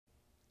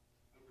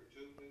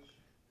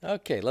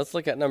Okay, let's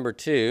look at number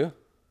 2.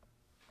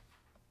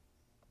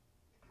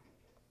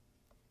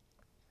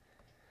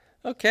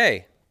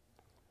 Okay,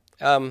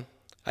 I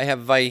have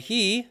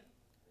Vayhi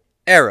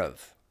Erev.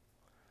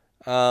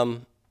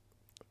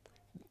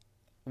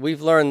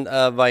 We've learned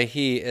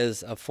Vayhi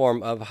is a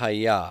form of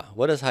Haya.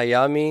 What does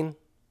Haya mean?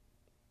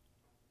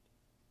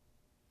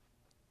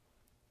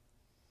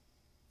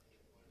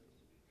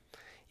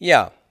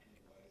 Yeah,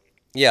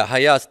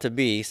 Haya is to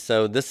be.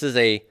 So this is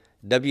a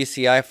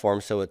WCI form,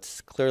 so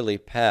it's clearly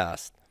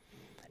past.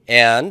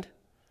 And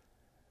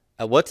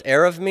what's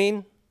Erev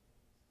mean?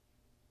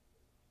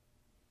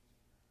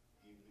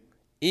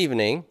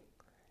 Evening.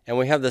 And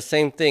we have the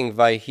same thing,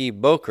 Vayhi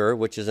Boker,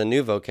 which is a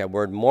new vocab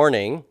word,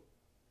 morning.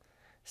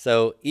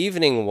 So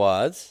evening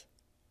was,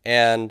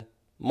 and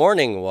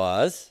morning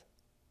was.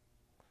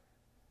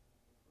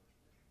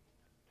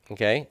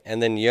 Okay,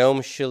 and then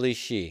Yom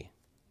Shilishi.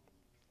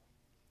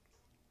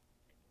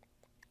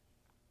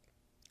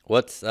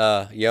 What's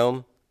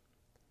Yom?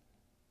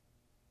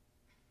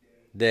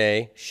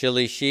 Day.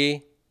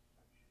 Shilishi?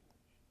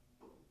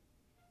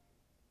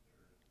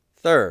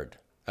 Third.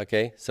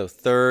 Okay, so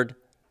third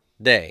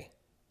day.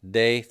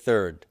 Day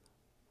third.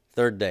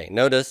 Third day.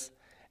 Notice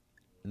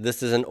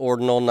this is an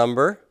ordinal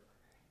number.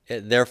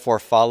 It therefore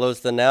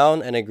follows the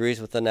noun and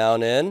agrees with the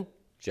noun in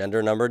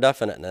gender number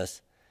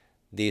definiteness.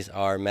 These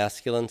are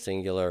masculine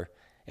singular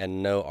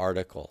and no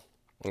article.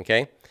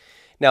 Okay?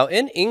 Now,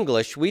 in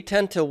English, we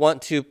tend to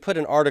want to put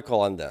an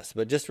article on this,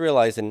 but just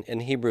realize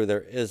in Hebrew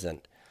there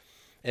isn't.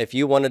 If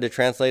you wanted to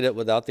translate it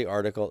without the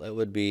article, it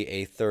would be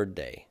a third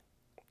day.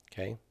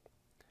 Okay?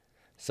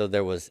 So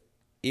there was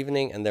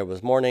evening and there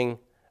was morning,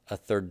 a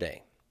third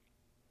day.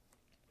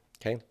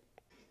 Okay?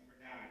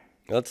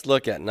 Let's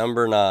look at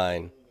number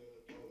 9.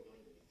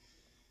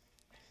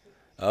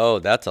 Oh,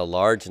 that's a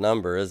large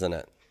number, isn't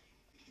it?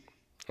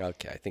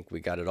 Okay, I think we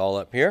got it all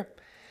up here.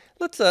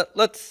 Let's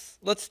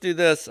do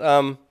this.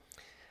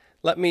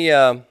 Let me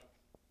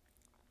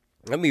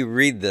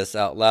read this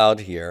out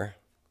loud here.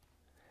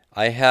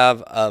 I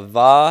have a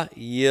va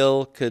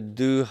yil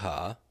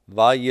keduha.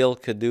 Va yil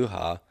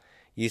keduha.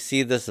 You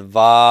see this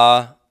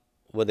va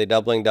with a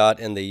doubling dot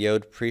in the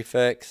yod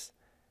prefix.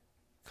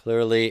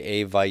 Clearly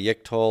a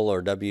vayiktol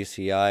or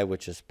WCI,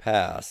 which is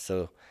past.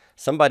 So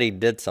somebody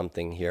did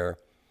something here.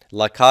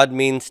 Lakad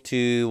means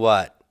to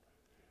what?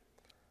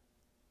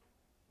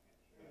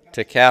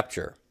 To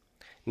capture.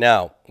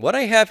 Now, what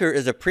I have here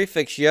is a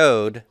prefix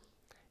yod,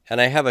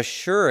 and I have a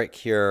shurik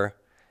here.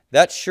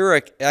 That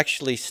shurik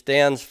actually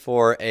stands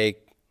for a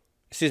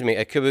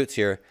kibbutz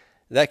here.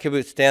 That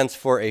kibbutz stands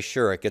for a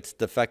shurik. It's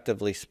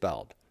defectively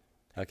spelled.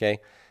 Okay?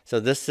 So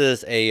this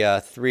is a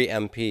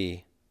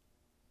 3MP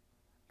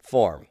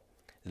form.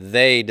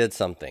 They did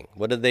something.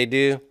 What did they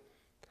do?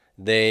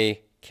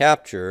 They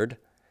captured,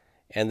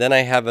 and then I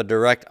have a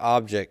direct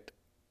object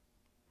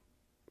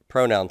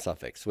pronoun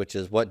suffix, which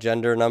is what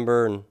gender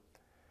number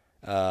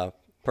and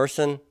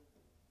person?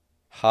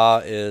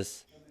 Ha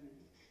is,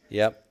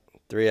 yep,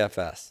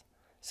 3FS.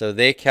 So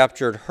they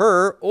captured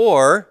her,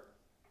 or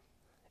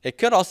it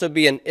could also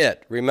be an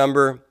it.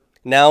 Remember,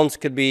 nouns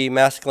could be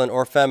masculine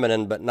or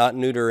feminine, but not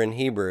neuter in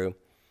Hebrew.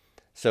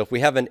 So if we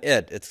have an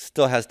it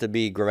still has to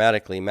be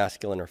grammatically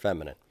masculine or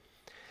feminine.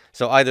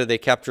 So either they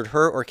captured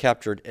her or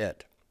captured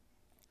it.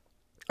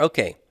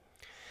 Okay.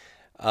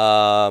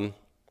 And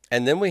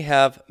then we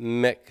have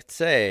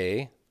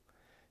miktseh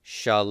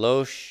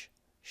shalosh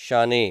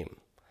shanim.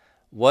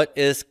 What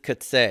is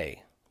ktseh?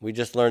 We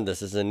just learned this.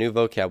 This is a new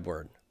vocab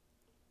word.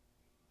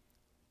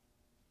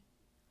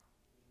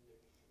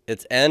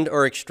 It's end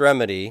or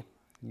extremity.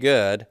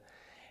 Good.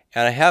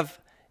 And I have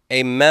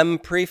a mem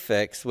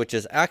prefix, which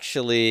is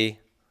actually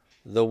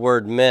the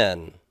word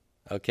men.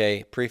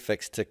 Okay,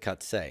 prefix to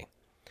ktseh.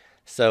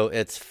 So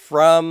it's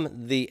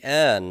from the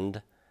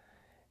end,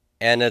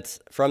 and it's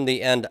from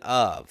the end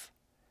of.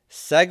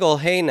 Segel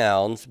hay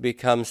nouns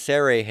become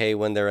sere hay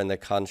when they're in the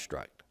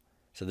construct.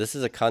 So this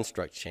is a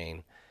construct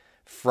chain.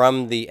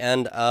 From the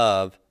end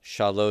of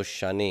shalosh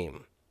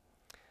shanim.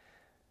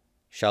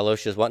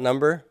 Shalosh is what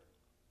number?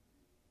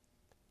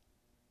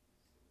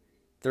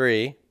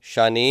 3.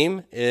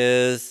 Shanim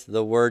is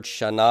the word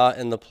shana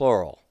in the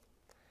plural.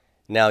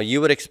 Now you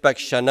would expect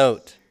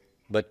shanot,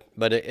 but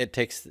it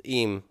takes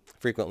im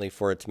frequently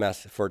for its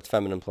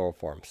feminine plural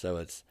form. So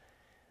it's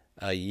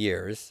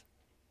years.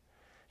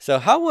 So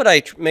how would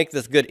I make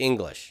this good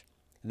English?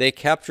 They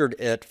captured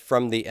it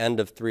from the end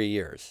of 3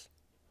 years.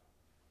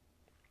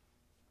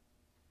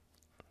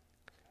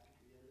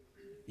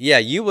 Yeah,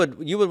 you would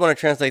want to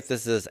translate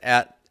this as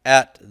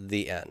at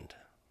the end.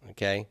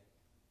 Okay?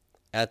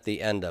 At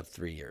the end of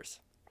 3 years.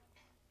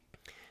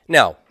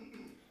 Now,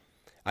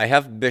 I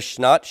have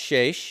bishnat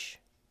shesh.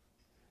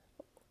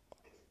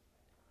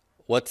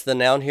 What's the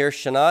noun here,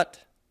 shanat?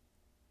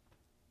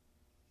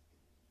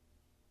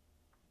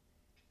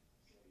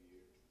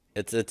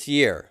 It's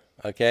year,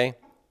 okay?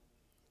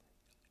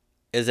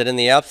 Is it in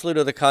the absolute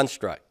or the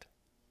construct?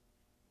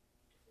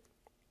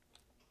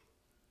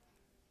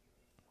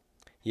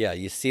 Yeah,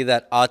 you see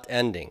that at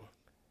ending.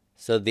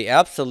 So the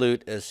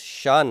absolute is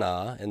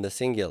shana in the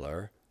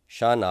singular,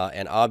 Shana,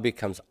 and A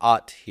becomes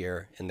At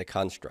here in the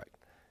construct.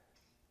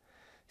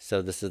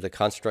 So this is the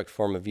construct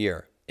form of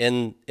year.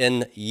 In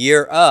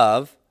year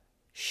of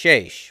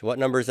Shesh, what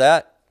number is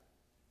that?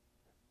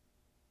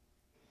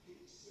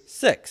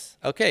 6.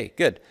 Okay,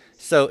 good.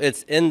 So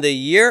it's in the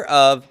year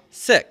of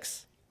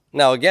 6.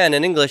 Now again,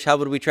 in English, how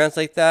would we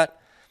translate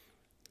that?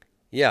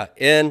 Yeah,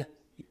 in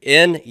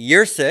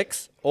year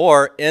 6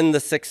 or in the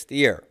 6th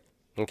year.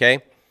 Okay?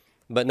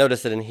 But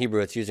notice that in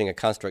Hebrew, it's using a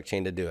construct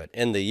chain to do it.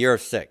 In the year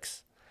of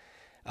 6.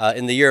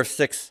 In the year of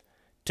 6,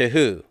 to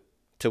who?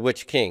 To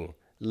which king?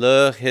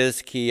 Le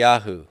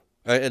Hizkiyahu.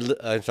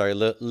 I'm sorry,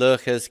 Le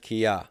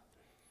Hizkiyah.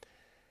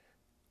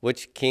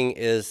 Which king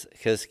is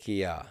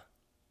Hizkiah?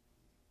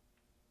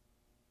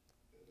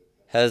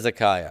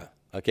 Hezekiah.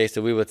 Okay,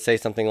 so we would say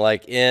something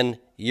like in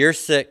year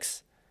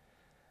 6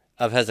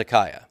 of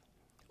Hezekiah,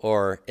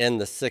 or in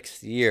the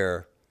 6th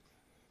year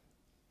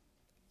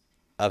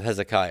of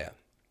Hezekiah.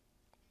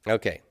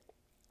 Okay.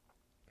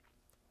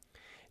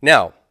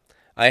 Now,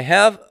 I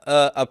have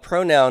a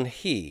pronoun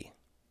he,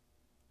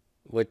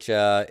 which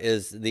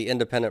is the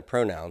independent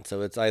pronoun.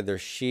 So it's either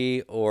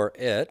she or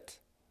it.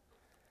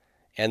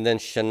 And then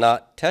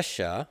Shanat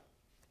Tesha.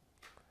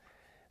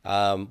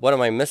 What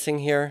am I missing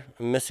here?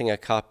 I'm missing a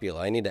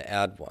copula. I need to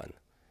add one.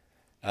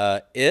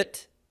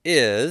 It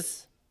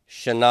is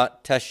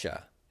Shanat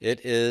Tesha.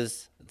 It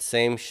is the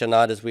same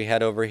Shanat as we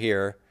had over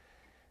here,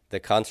 the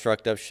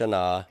construct of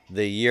Shana,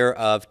 the year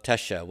of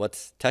Tesha.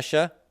 What's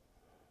Tesha?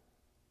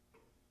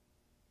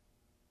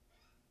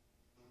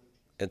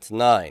 It's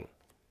 9.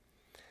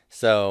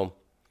 So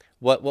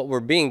what we're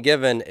being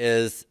given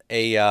is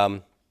a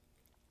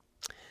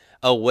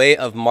way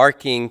of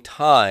marking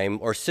time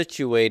or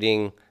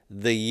situating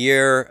the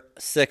year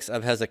 6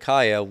 of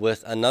Hezekiah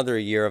with another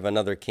year of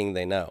another king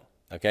they know.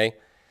 Okay?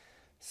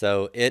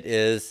 So it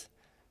is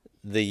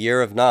the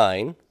year of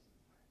 9,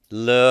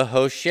 Le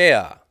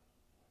Hoshea.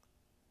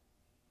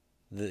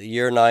 The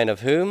year 9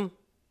 of whom?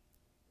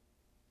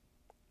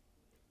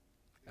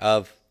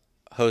 Of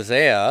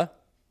Hosea,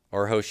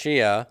 or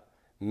Hoshea,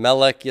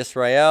 Melech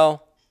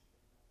Yisrael,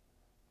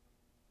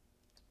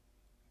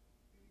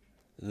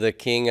 the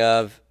king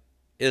of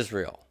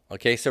Israel.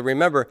 Okay, so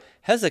remember,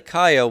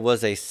 Hezekiah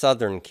was a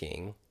southern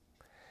king,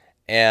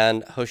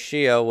 and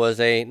Hoshea was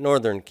a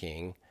northern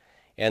king.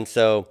 And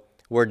so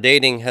we're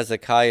dating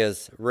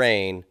Hezekiah's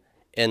reign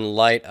in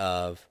light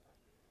of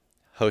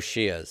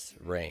Hoshea's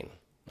reign.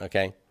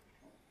 Okay,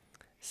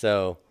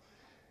 so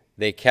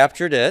they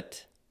captured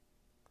it.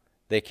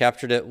 They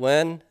captured it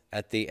when?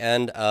 At the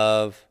end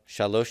of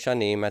Shalosh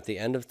Shanim, at the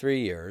end of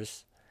 3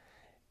 years,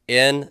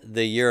 in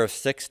the year of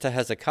 6 to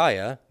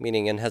Hezekiah,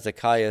 meaning in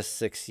Hezekiah's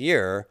 6th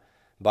year.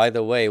 By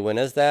the way, when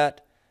is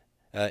that?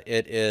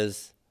 It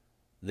is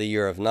the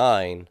year of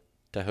 9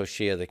 to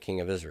Hoshea, the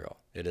king of Israel.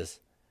 It is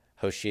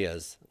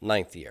Hoshea's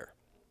 9th year.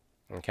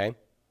 Okay?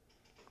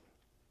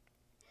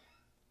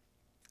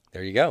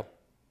 There you go.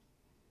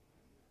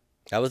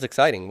 That was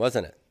exciting,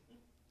 wasn't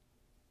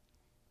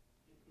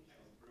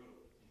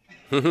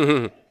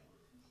it?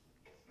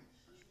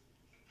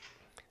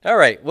 All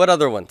right, what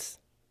other ones?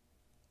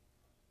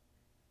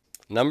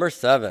 Number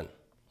 7.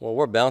 Well,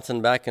 we're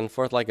bouncing back and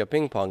forth like a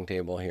ping pong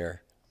table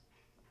here.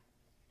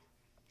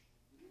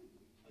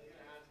 I was going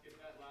to ask if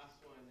that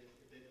last one, if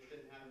they just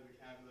didn't have the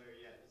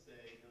vocabulary yet to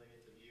say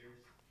millions of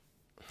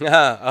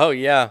years. Oh,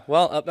 yeah.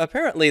 Well,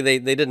 apparently they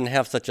didn't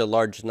have such a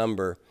large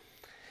number,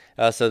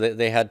 so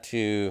they had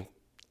to,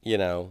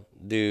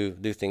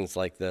 do things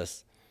like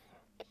this.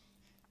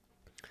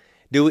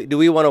 Do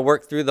we want to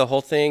work through the whole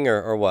thing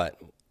or what?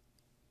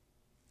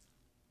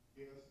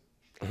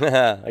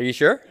 Yes. Are you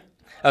sure?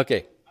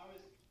 Okay. I was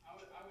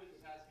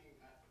just asking,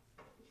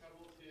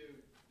 trouble to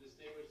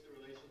distinguish the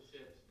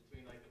relationships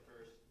between like the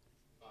first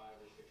 5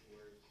 or 6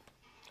 words.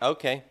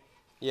 Okay.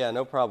 Yeah,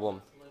 no problem.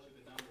 Not so much of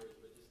the numbers,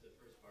 but just the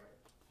first part.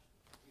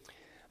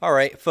 All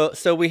right.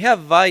 So we have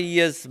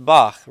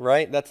Vayizbach,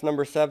 right? That's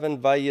number 7,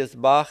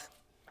 Vayizbach.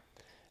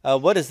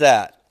 What is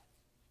that?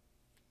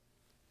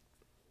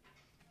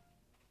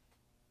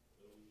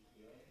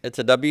 It's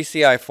a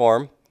WCI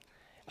form.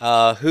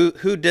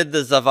 Who did the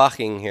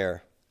zavaching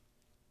here?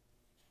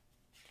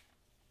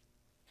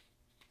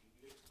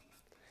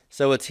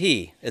 So it's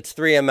he. It's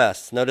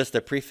 3ms. Notice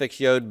the prefix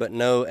yod but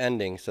no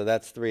ending. So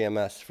that's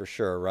 3ms for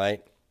sure,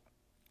 right?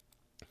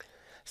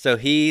 So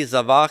he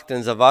zavacht,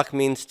 and zavach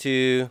means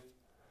to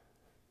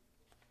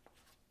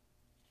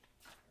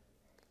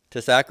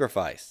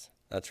sacrifice.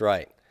 That's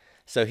right.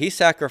 So he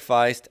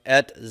sacrificed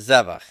et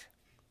zevach.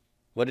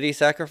 What did he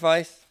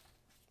sacrifice?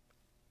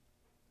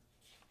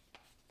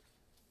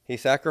 He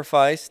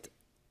sacrificed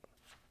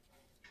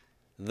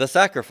the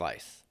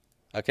sacrifice.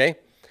 Okay?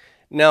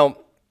 Now,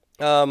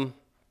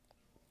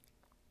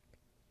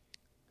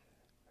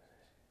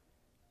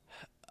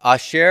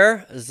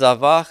 Asher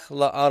zavach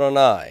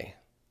la'Adonai.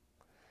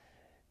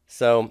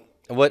 So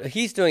what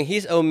he's doing,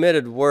 he's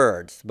omitted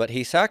words, but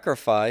he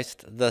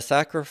sacrificed the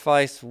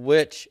sacrifice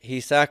which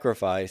he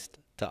sacrificed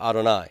to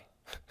Adonai.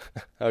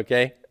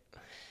 Okay?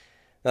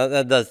 Now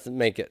that does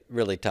make it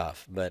really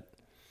tough, but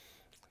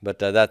But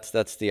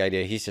that's the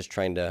idea. He's just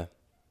trying to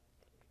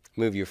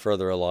move you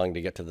further along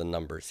to get to the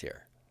numbers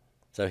here.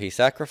 So he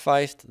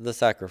sacrificed the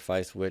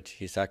sacrifice, which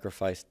he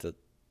sacrificed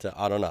to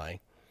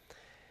Adonai.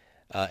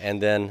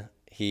 And then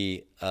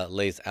he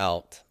lays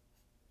out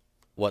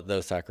what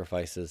those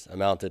sacrifices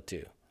amounted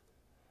to.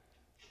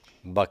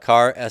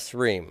 Bakar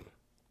Esrim,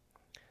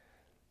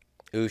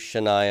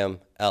 Ushanayim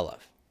Elef.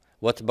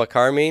 What's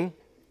Bakar mean?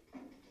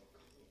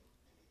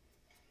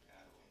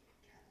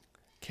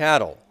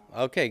 Cattle.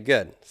 Okay,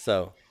 good.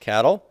 So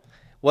cattle.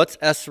 What's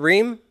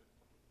Esrim?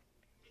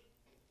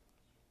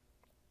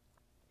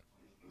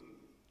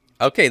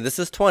 Okay, this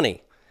is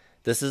 20.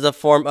 This is a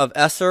form of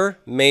Eser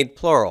made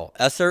plural.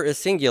 Eser is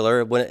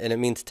singular and it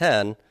means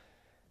 10.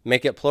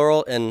 Make it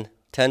plural and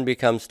 10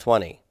 becomes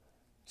 20.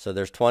 So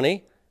there's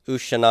 20.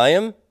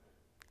 Ushanayim.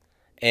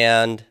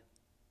 And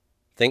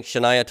think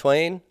Shania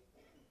Twain.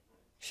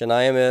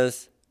 Shanayim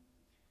is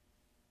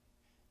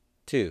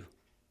 2,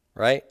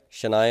 right?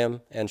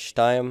 Shanayim and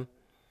Shtayim.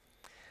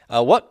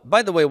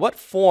 By the way, what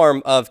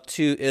form of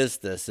 2 is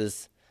this?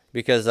 Is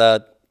because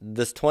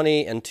this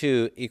 20 and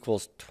 2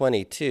 equals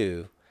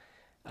 22.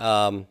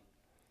 The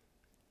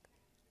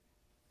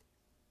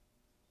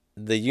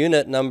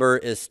unit number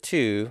is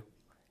 2.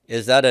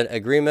 Is that an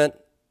agreement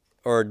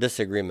or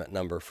disagreement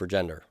number for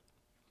gender?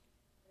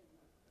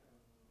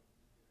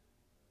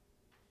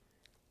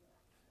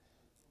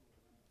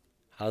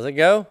 How's it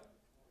go?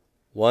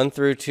 1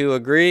 through 2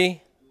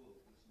 agree,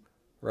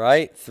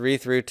 right? 3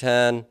 through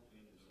 10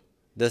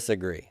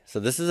 disagree. So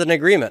this is an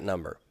agreement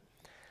number.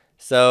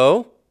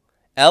 So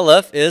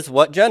Aleph is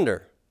what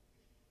gender?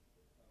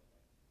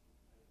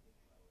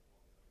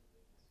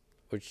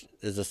 Which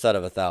is a set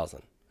of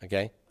 1,000.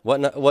 Okay.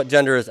 What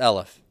gender is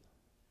Aleph?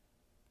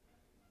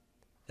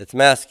 It's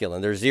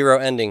masculine. There's 0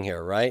 ending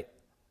here, right?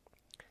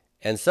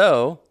 And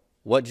so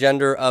what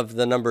gender of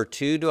the number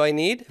 2 do I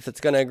need if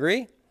it's going to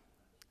agree?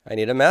 I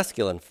need a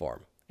masculine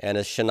form. And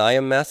is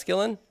Shanayim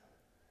masculine?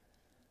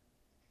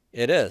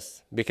 It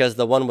is, because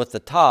the one with the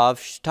tav,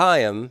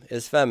 Shtayim,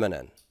 is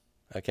feminine.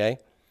 Okay?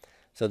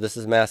 So this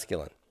is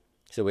masculine.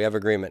 So we have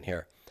agreement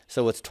here.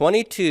 So it's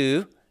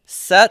 22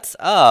 sets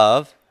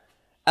of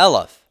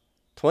Aleph.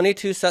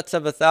 22 sets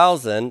of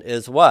 1,000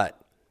 is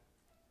what?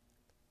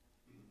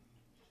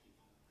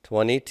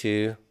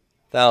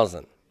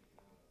 22,000.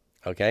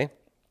 Okay?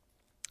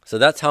 So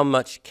that's how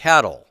much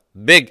cattle,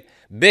 big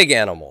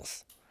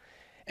animals.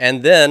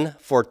 And then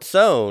for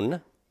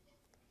tzon,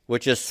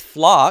 which is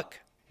flock,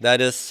 that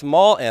is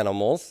small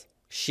animals,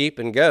 sheep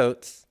and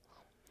goats,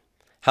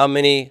 how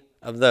many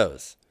of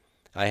those?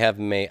 I have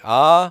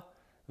me'ah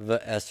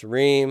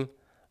v'esrim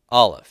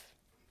aleph.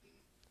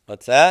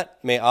 What's that?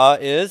 Me'ah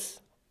is?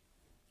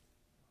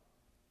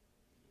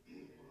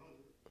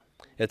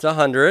 It's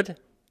 100.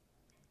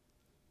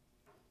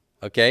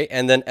 Okay,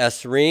 and then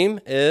esrim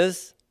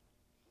is?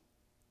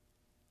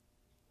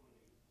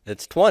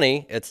 It's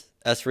 20. It's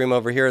esrim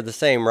over here the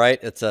same, right?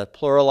 It's a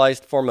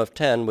pluralized form of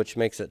 10, which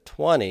makes it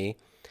 20.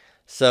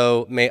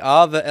 So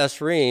me'ah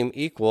v'esrim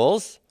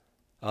equals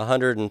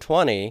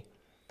 120.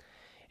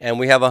 And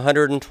we have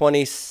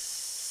 120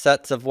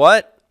 sets of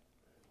what?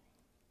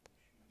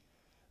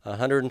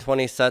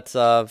 120 sets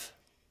of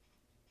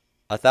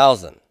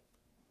 1,000.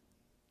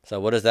 So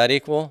what does that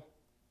equal?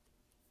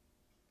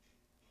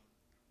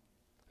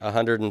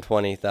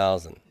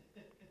 120,000.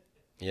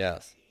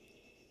 Yes.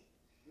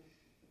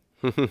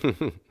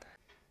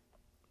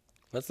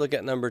 Let's look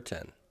at number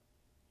 10.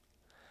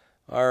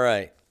 All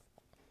right.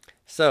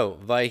 So,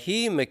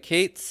 Vayhi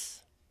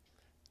Mekates,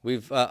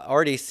 we've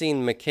already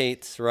seen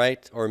Mekates,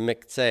 right? Or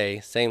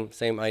Miktse,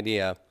 same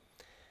idea.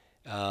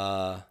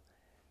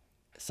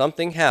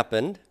 Something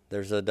happened.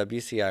 There's a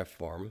WCI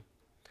form.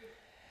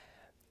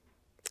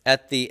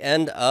 At the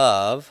end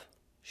of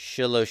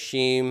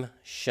Shiloshim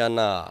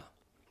Shana.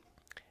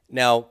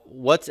 Now,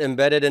 what's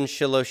embedded in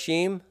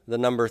Shiloshim? The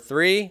number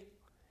 3.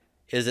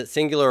 Is it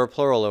singular or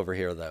plural over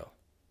here, though?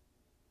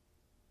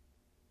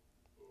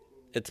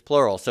 It's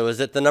plural. So is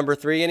it the number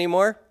 3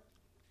 anymore?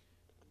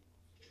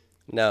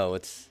 No,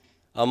 it's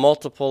a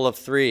multiple of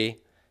 3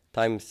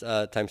 times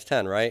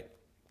 10, right?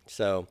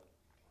 So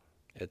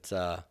it's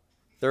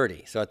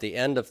 30. So at the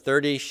end of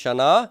 30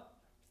 Shana,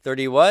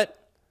 30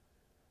 what?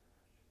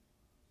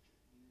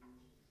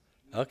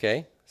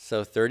 Okay,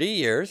 so 30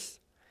 years.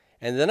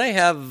 And then I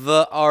have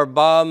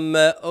Arba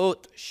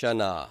Me'ot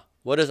Shana.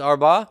 What is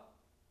Arba?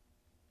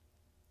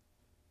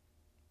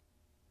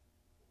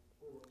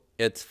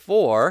 It's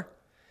 4.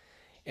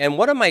 And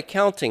what am I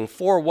counting?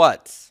 4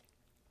 whats?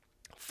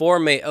 4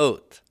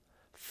 me'ot.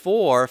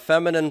 4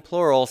 feminine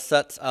plural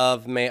sets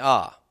of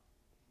me'ah.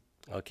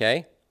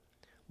 Okay?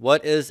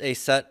 What is a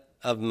set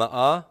of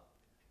me'ah?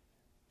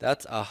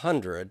 That's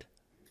 100,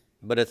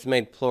 but it's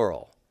made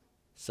plural.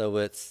 So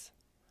it's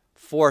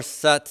 4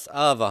 sets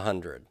of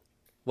 100.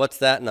 What's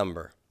that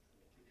number?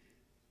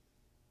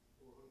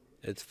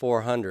 It's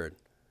 400.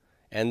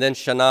 And then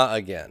Shana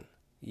again,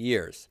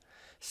 years.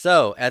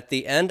 So at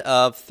the end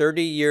of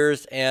 30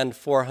 years and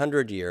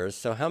 400 years,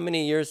 so how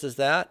many years is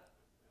that?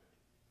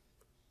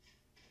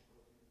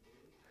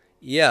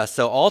 Yeah,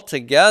 so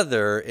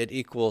altogether it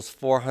equals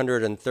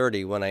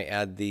 430 when I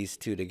add these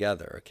two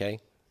together,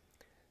 okay?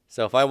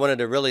 So if I wanted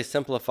to really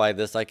simplify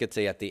this, I could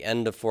say at the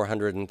end of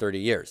 430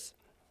 years.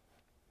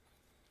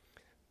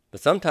 But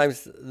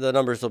sometimes the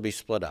numbers will be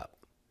split up.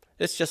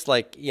 It's just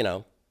like, you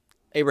know,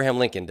 Abraham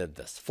Lincoln did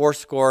this.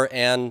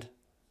 70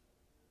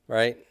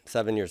 right,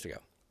 7 years ago.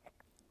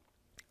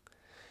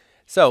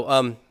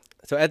 So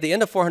at the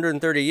end of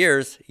 430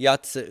 years,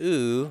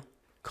 Yatseu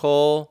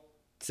kol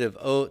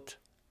tzivot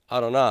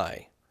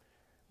Adonai.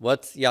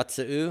 What's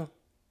Yatseu?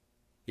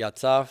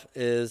 Yatsav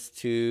is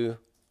to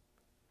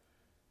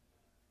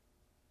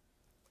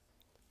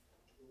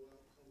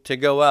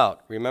go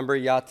out. Remember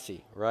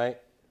Yatsi, right?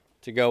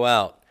 To go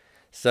out.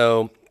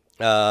 So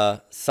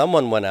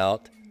someone went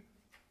out.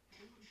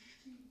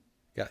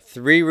 Got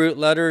 3 root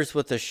letters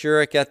with a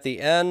shurik at the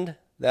end.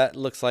 That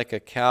looks like a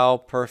cow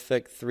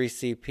perfect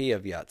 3CP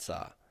of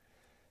Yatsah.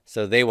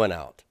 So they went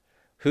out.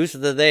 Who's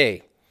the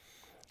they?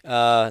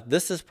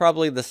 This is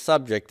probably the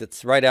subject.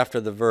 It's right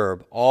after the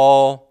verb.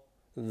 All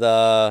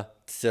the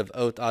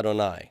tzivot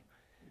Adonai.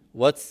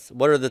 What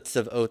are the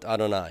tzivot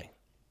Adonai?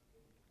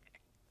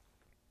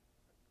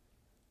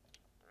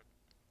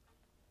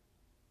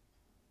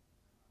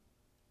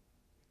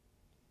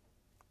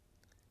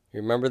 You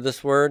remember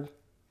this word?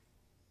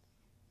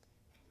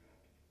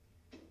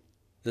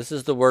 This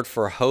is the word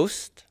for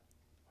host.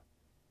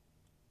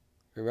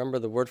 Remember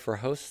the word for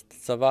host,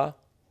 Sava?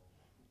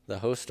 The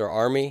host or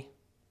army.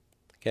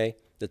 Okay,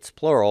 it's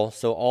plural.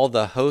 So all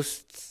the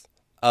hosts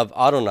of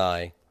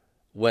Adonai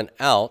went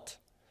out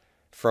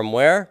from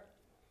where?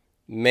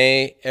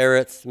 Me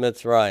Eretz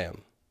Mitzrayim.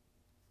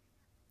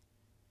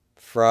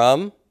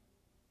 From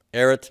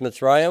Eretz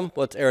Mitzrayim.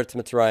 What's Eretz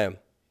Mitzrayim?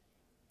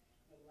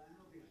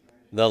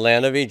 The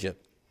land of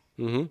Egypt.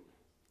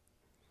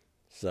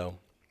 So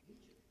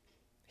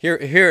here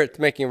it's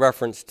making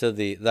reference to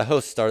the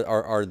hosts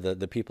are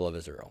the people of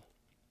Israel.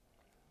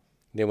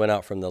 They went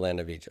out from the land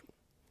of Egypt.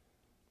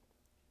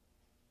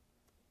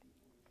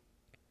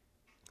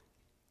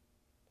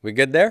 We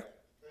good there?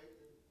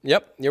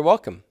 Yep, you're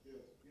welcome.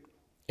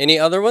 Any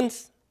other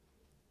ones?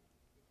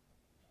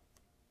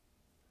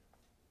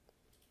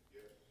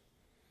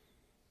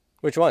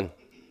 Which one?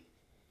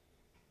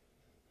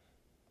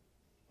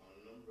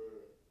 Number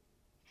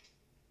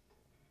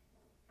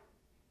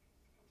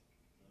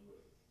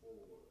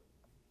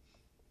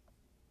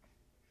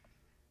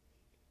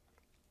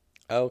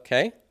 4.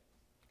 Okay.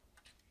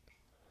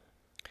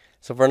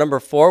 So for number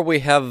 4,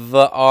 we have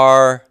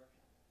V'Avram.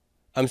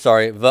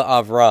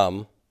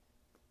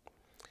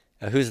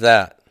 Who's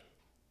that?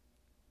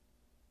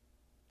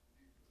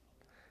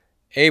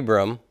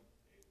 Abram.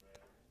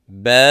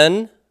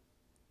 Ben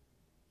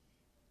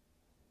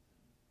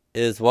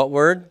is what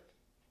word?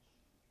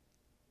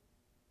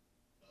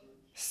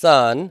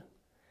 Son.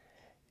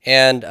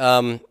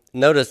 And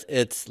notice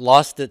it's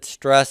lost its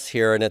stress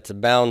here and it's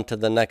bound to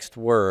the next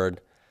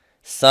word.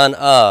 Son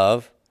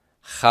of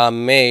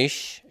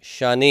Chamesh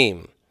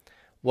Shanim.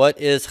 What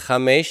is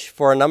Chamesh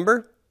for a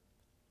number?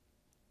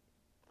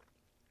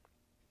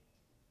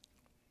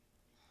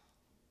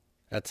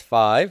 That's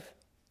 5.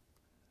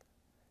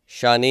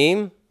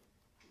 Shanim.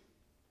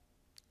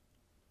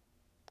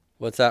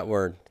 What's that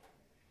word?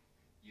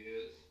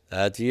 Years.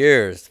 That's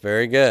years.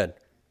 Very good.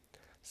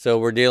 So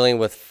we're dealing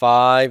with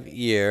 5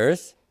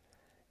 years.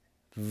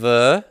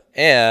 V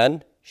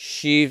and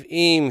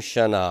Shiv'im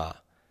Shana.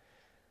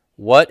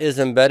 What is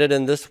embedded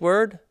in this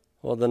word?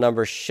 Well, the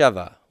number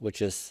Sheva,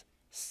 which is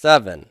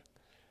 7.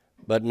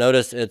 But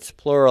notice it's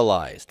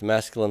pluralized,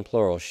 masculine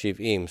plural,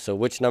 Shiv'im. So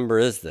which number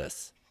is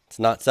this? It's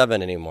not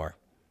 7 anymore.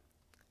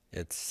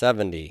 It's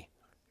 70.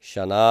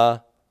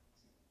 Shana,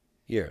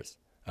 years.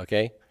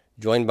 Okay?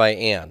 Joined by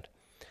and.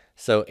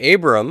 So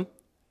Abram,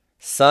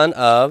 son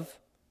of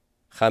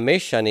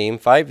Chamesh Shanim,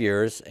 5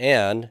 years,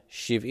 and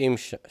Shiv'im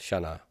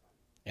Shana,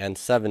 and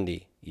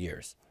 70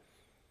 years.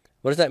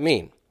 What does that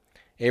mean?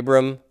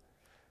 Abram,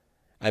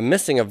 I'm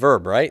missing a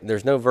verb, right?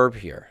 There's no verb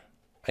here.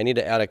 I need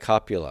to add a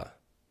copula.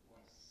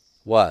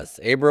 Was.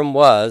 Abram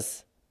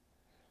was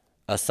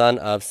a son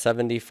of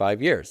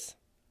 75 years.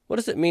 What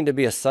does it mean to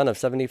be a son of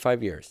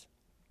 75 years?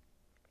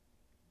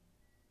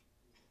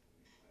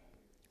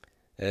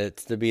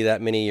 It's to be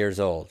that many years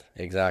old.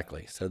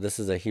 Exactly. So this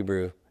is a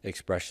Hebrew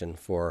expression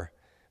for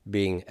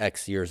being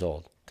X years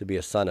old, to be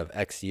a son of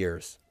X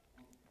years.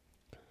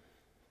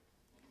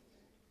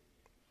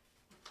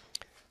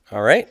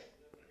 All right.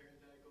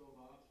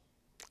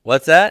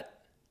 What's that?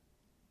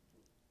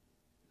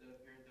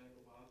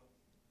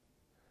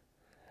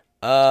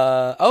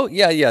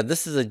 Yeah.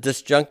 This is a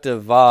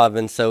disjunctive vav,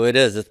 and so it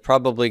is. It's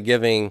probably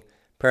giving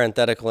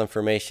parenthetical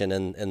information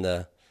in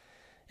the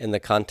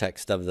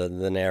context of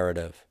the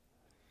narrative.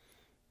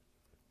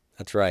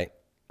 That's right.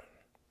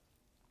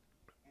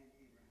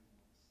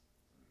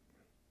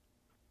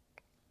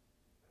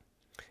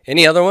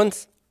 Any other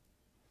ones?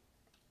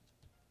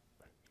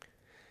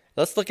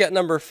 Let's look at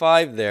number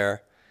 5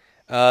 there.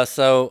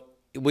 So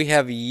we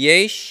have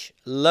yesh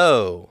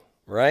lo,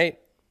 right?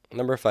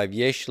 Number 5,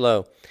 yesh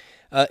lo.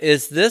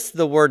 Is this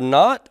the word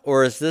not,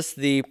 or is this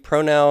the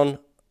pronoun,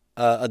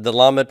 the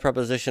lamed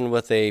preposition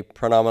with a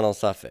pronominal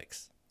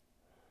suffix?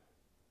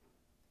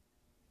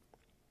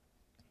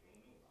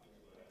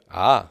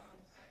 Ah.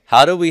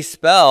 How do we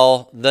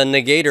spell the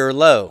negator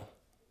lo?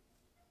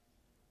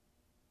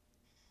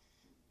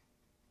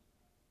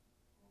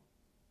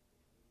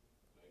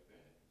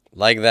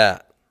 Like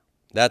that.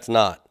 That's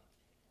not.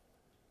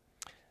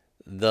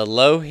 The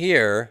lo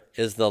here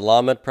is the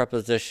lamed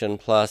preposition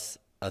plus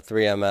a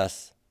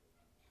 3ms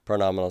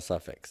pronominal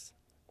suffix.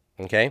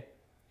 Okay?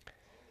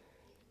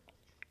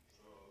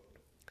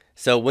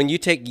 So when you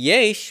take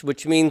yesh,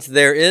 which means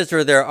there is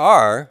or there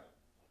are,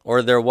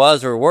 or there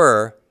was or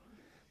were,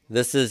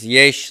 this is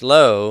yesh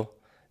lo,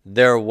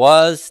 there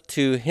was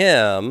to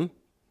him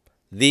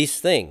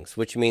these things,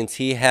 which means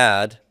he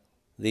had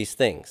these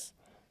things.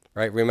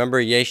 Right? Remember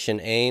yesh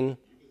and ain?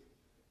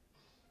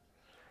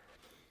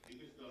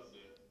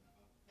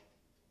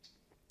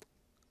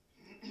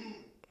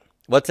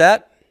 What's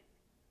that?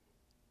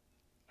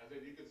 I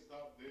said you could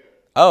stop there.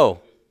 Oh,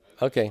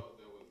 I okay. thought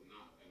there was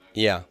not, and I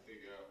Yeah. couldn't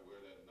figure out where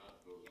that knot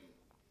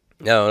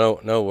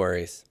goes in. No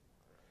worries.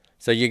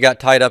 So you got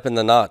tied up in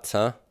the knots,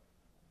 huh?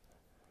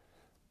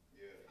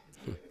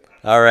 Yeah.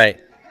 All right.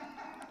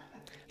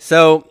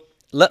 So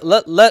let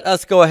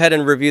us go ahead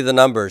and review the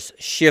numbers.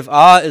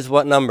 Shiv'ah is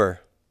what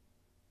number?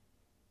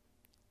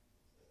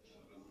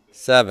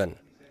 7.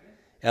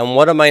 And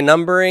what am I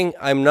numbering?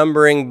 I'm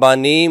numbering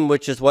banim,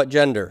 which is what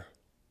gender?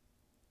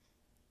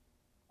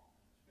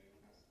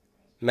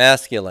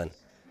 Masculine.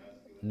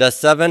 Does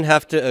 7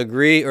 have to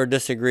agree or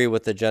disagree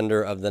with the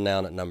gender of the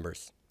noun it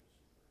numbers?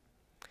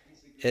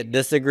 It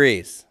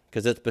disagrees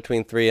because it's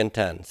between 3 and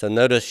 10. So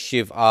notice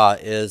Shiv'ah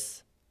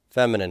is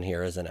feminine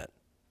here, isn't it?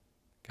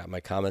 Got my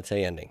comments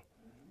ending.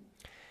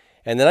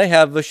 And then I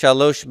have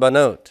Shalosh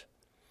Banot.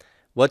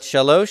 What's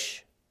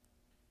Shalosh?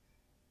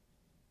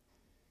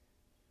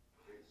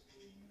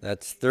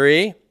 That's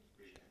 3.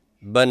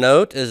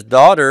 Banot is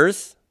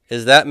daughters.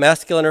 Is that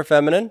masculine or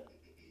feminine?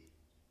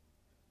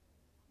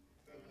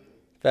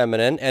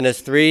 Feminine. And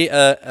is 3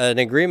 an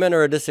agreement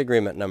or a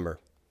disagreement number?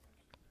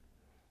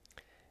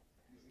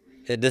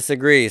 It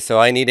disagrees. So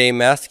I need a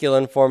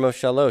masculine form of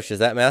Shalosh. Is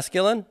that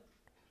masculine?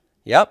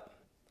 Yep.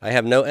 I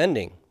have no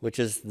ending, which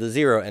is the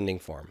 0 ending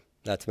form.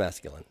 That's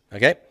masculine.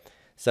 Okay?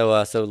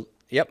 So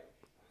yep.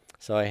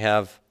 So I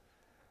have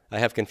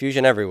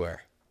confusion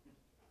everywhere.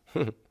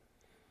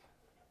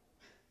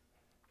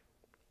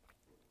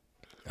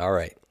 All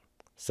right.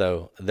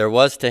 So there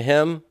was to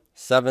him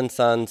 7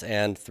 sons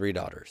and 3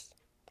 daughters.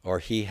 Or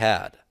he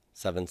had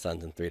 7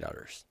 sons and 3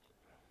 daughters.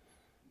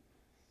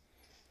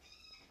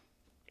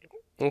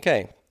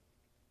 Okay.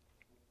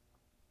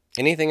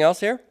 Anything else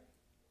here?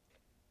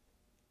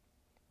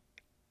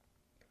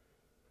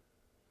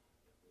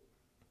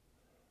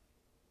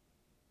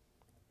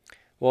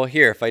 Well,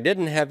 here, if I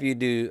didn't have you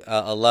do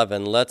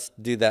 11, let's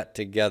do that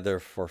together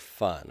for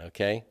fun,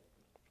 okay?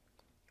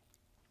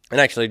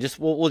 And actually,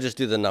 we'll just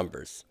do the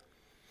numbers.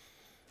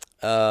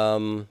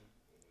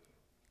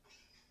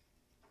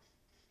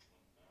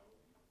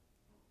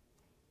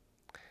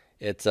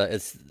 It's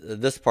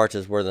this part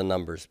is where the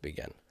numbers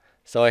begin.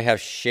 So I have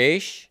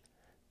Sheish,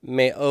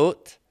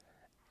 Me'ot,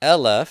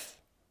 Elef,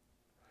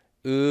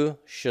 U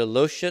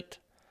Shaloshet,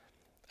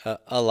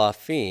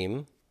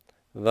 Alafim,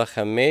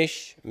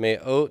 V'chamesh,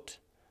 Me'ot,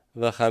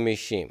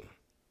 V'chamishim.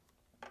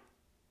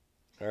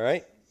 All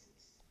right?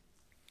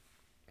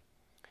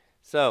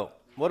 So,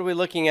 what are we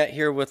looking at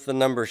here with the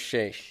number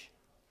Sheish?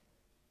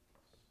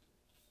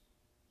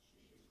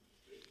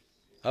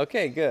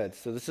 Okay, good.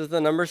 So this is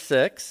the number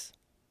 6.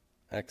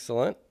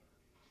 Excellent.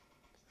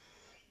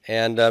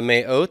 And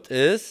Me'ot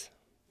is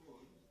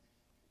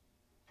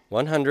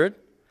 100.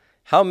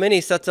 How many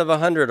sets of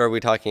 100 are we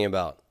talking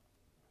about?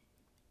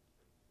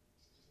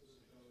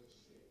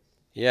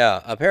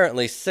 Yeah,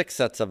 apparently 6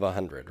 sets of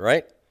 100,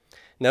 right?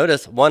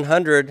 Notice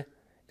 100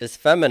 is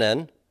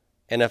feminine,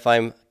 and if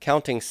I'm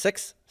counting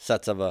 6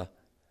 sets of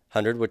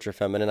 100, which are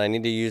feminine, I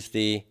need to use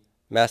the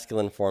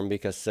masculine form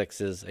because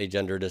 6 is a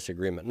gender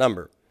disagreement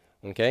number.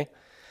 Okay?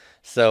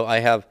 So I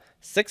have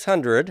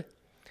 600,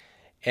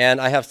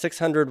 and I have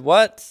 600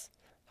 what?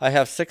 I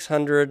have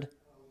 600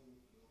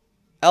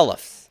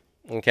 elefs.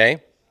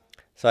 Okay?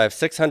 So I have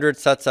 600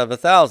 sets of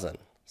 1,000.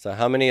 So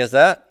how many is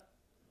that?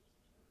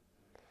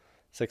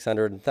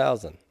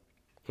 600,000.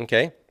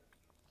 Okay?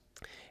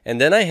 And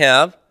then I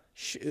have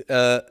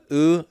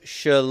U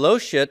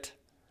Shaloshet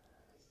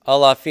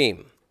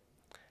Alafim.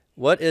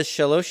 What is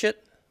Shaloshet?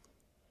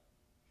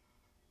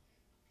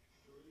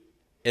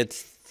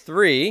 It's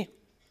 3.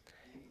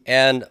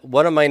 And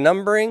what am I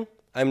numbering?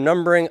 I'm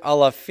numbering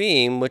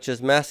Alafim, which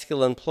is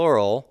masculine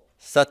plural,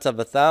 sets of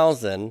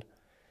 1,000.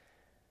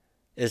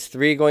 Is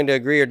 3 going to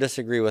agree or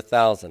disagree with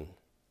 1,000?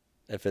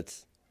 If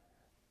it's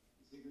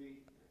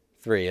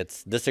 3,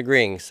 it's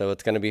disagreeing, so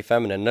it's going to be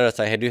feminine. Notice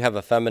I do have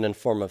a feminine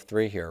form of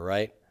 3 here,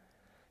 right?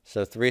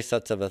 So 3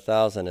 sets of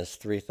 1,000 is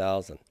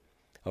 3,000.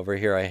 Over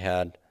here I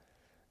had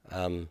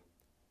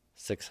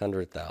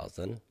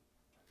 600,000.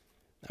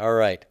 All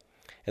right.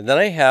 And then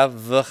I have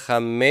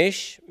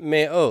v'chamesh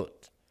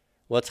me'ot.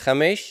 What's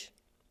chamesh?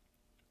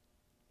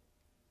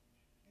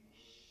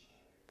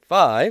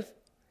 5.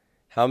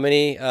 How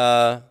many?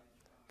 5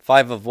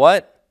 of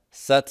what?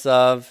 Sets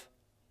of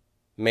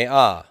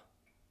me'ah,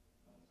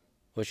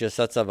 which is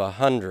sets of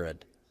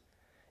 100.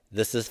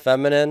 This is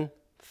feminine.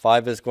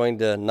 5 is going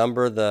to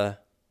number the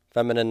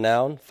feminine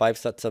noun. 5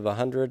 sets of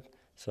 100.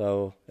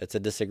 So it's a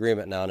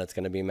disagreement noun. It's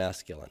going to be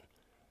masculine.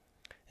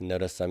 And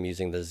notice I'm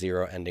using the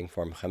 0 ending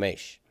form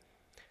chamesh.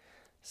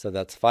 So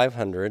that's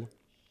 500.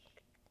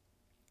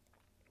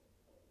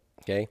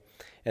 Okay.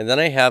 And then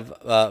I have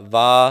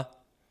va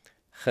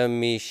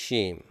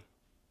chamishim.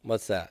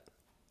 What's that?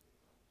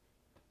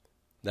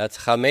 That's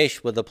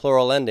chamesh with the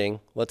plural ending.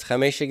 What's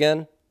chamesh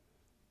again?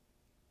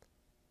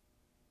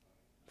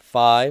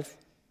 5.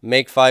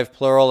 Make 5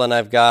 plural, and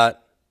I've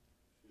got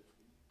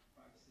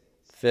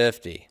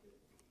 50.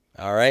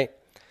 All right.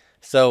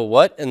 So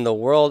what in the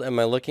world am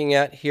I looking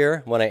at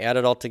here when I add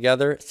it all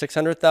together?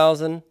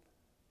 600,000,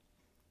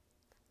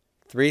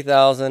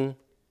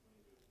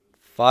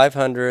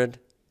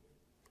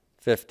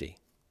 3,550.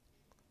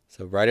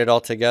 So write it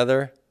all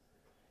together.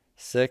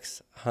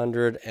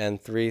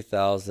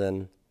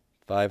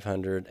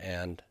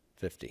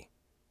 603,550.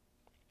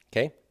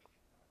 Okay?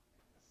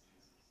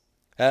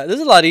 This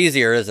is a lot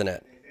easier, isn't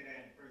it?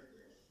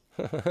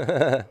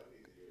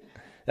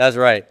 That's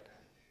right.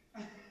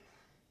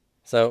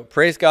 So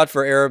praise God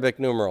for Arabic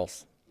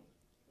numerals.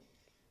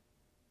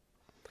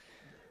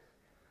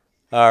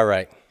 All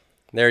right.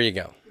 There you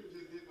go.